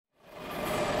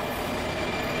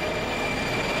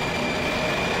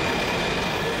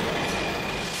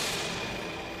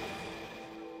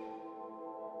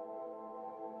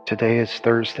Today is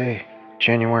Thursday,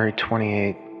 January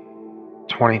 28,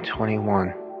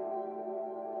 2021,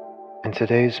 and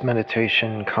today's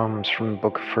meditation comes from the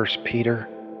book of 1 Peter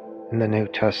in the New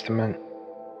Testament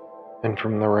and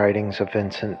from the writings of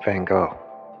Vincent van Gogh.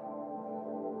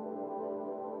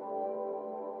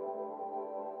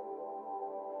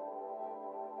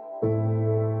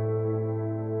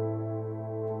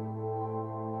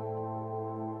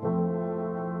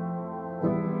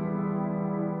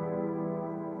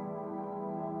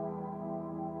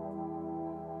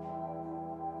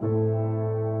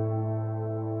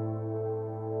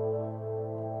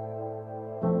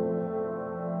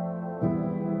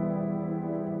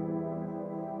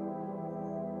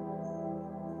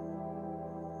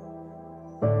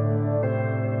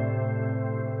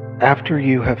 After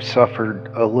you have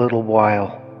suffered a little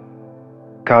while,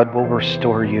 God will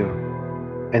restore you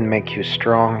and make you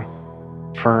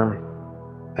strong, firm,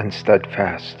 and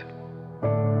steadfast.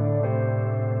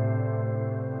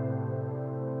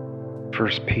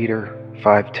 1 Peter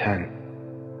 5:10.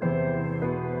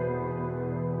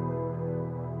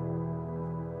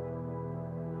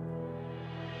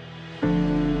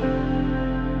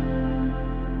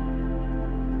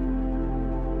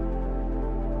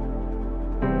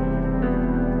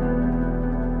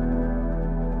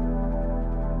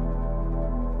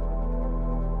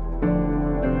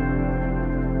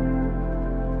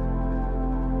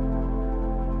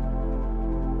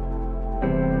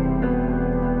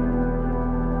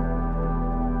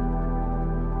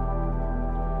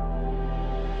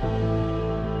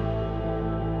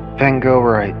 Van Gogh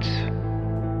writes,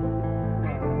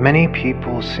 "Many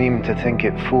people seem to think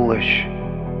it foolish,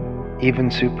 even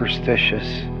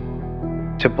superstitious,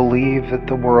 to believe that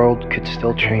the world could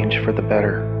still change for the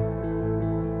better.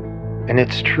 And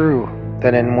it's true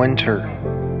that in winter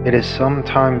it is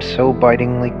sometimes so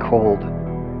bitingly cold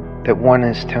that one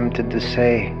is tempted to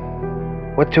say,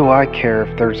 'What do I care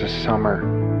if there's a summer?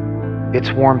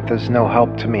 Its warmth is no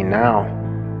help to me now.'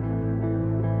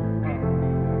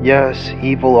 Yes,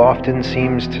 evil often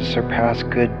seems to surpass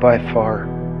good by far.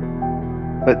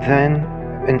 But then,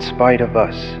 in spite of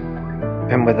us,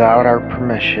 and without our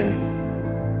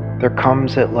permission, there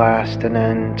comes at last an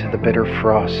end to the bitter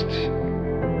frosts.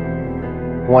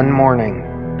 One morning,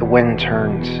 the wind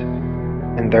turns,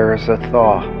 and there is a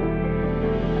thaw,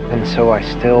 and so I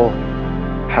still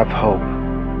have hope."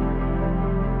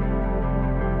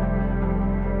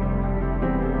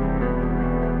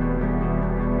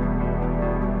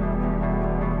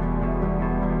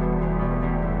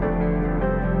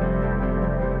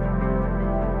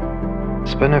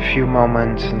 Spend a few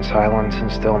moments in silence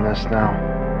and stillness now,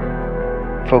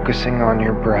 focusing on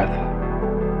your breath.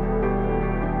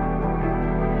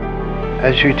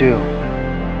 As you do,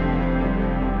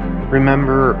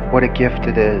 remember what a gift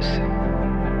it is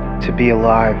to be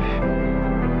alive,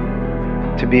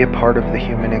 to be a part of the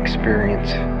human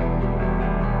experience.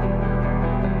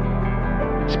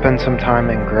 Spend some time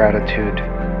in gratitude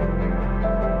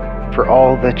for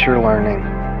all that you're learning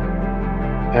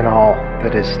and all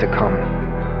that is to come.